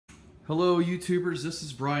Hello YouTubers, this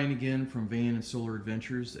is Brian again from Van and Solar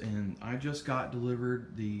Adventures, and I just got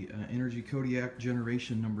delivered the Energy Kodiak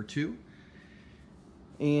Generation number 2.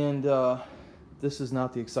 And this is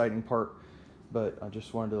not the exciting part, but I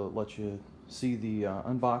just wanted to let you see the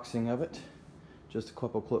unboxing of it. Just a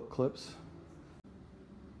couple clips.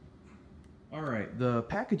 Alright, the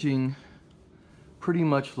packaging pretty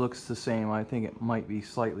much looks the same. I think it might be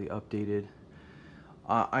slightly updated.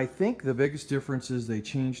 I think the biggest difference is they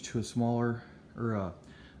changed to a smaller or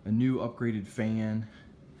a new upgraded fan.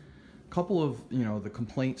 A couple of the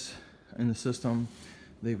complaints in the system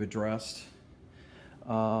they've addressed,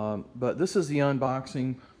 but this is the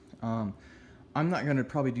unboxing. I'm not going to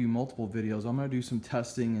probably do multiple videos. I'm going to do some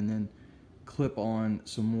testing and then clip on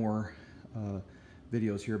some more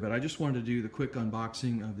videos here, but I just wanted to do the quick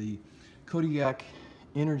unboxing of the Kodiak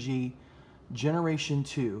Energy Generation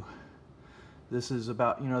 2. This is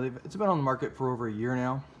about, it's been on the market for over a year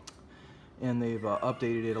now, and they've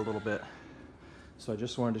updated it a little bit. So I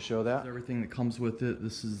just wanted to show that. Everything that comes with it.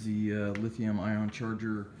 This is the lithium-ion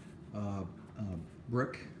charger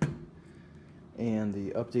brick, and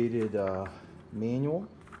the updated manual,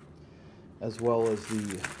 as well as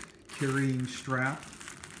the carrying strap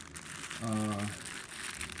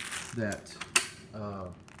that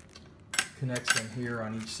connects in here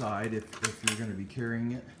on each side if you're going to be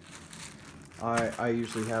carrying it. I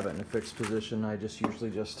usually have it in a fixed position. I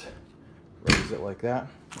usually just raise it like that.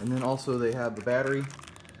 And then also they have the battery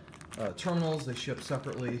terminals. They ship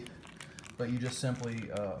separately, but you just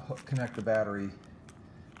simply connect the battery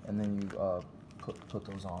and then you put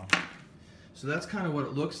those on. So that's kind of what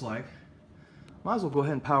it looks like. Might as well go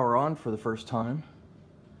ahead and power on for the first time.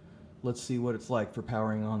 Let's see what it's like for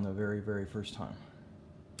powering on the very first time.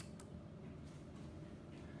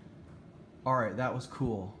 Alright, that was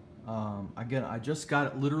cool. Again, I just got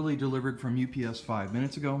it literally delivered from UPS 5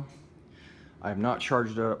 minutes ago. I have not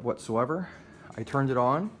charged it up whatsoever. I turned it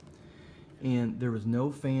on and there was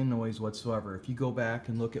no fan noise whatsoever. If you go back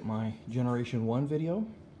and look at my Generation 1 video,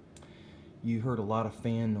 you heard a lot of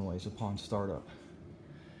fan noise upon startup.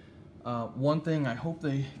 One thing I hope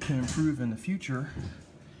they can improve in the future,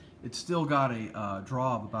 it's still got a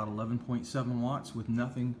draw of about 11.7 watts with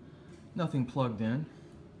nothing plugged in.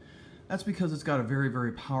 That's because it's got a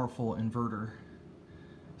very powerful inverter.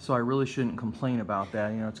 So I really shouldn't complain about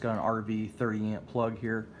that. It's got an RV 30 amp plug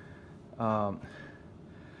here. So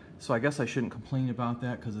I guess I shouldn't complain about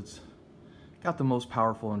that because it's got the most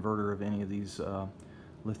powerful inverter of any of these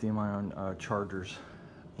lithium-ion chargers.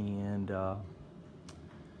 And but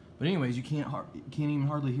anyways, you can't even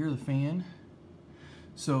hardly hear the fan.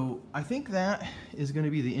 So I think that is going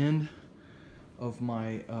to be the end of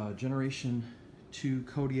my Generation 2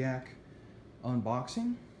 Kodiak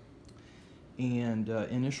unboxing and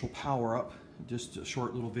initial power up. Just a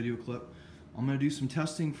short little video clip. I'm going to do some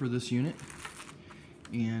testing for this unit,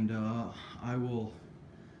 and I will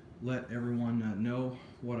let everyone know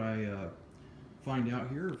what I find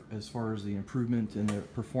out here as far as the improvement in the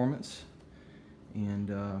performance, and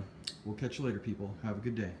we'll catch you later, people. Have a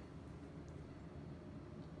good day.